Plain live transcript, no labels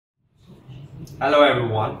Hello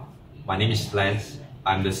everyone, my name is Lance.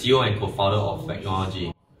 I'm the CEO and co-founder of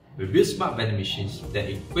Vechnology. We build smart vending machines that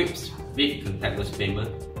equips with contactless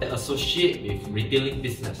payment that associate with retailing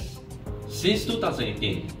business. Since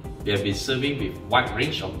 2018, we have been serving with a wide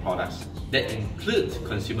range of products that include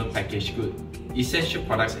consumer packaged goods, essential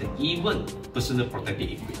products and even personal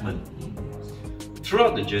protective equipment.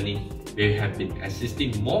 Throughout the journey, we have been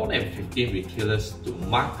assisting more than 15 retailers to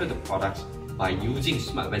market the products by using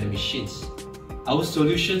smart vending machines. Our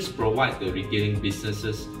solutions provide the retailing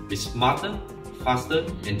businesses with smarter, faster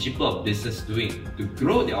and cheaper of business doing to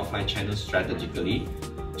grow their offline channels strategically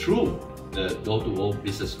through the door-to-door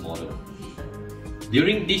business model.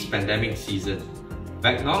 During this pandemic season,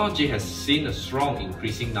 Vechnology has seen a strong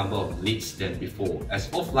increasing number of leads than before as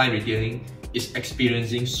offline retailing is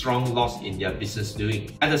experiencing strong loss in their business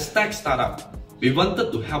doing. At a Stack startup, we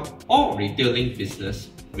wanted to help all retailing business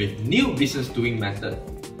with new business doing method.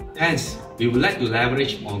 Hence, we would like to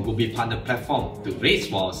leverage on Gobi Partner platform to raise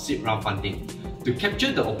for our seed round funding to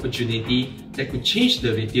capture the opportunity that could change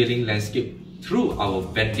the retailing landscape through our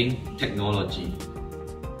vending technology.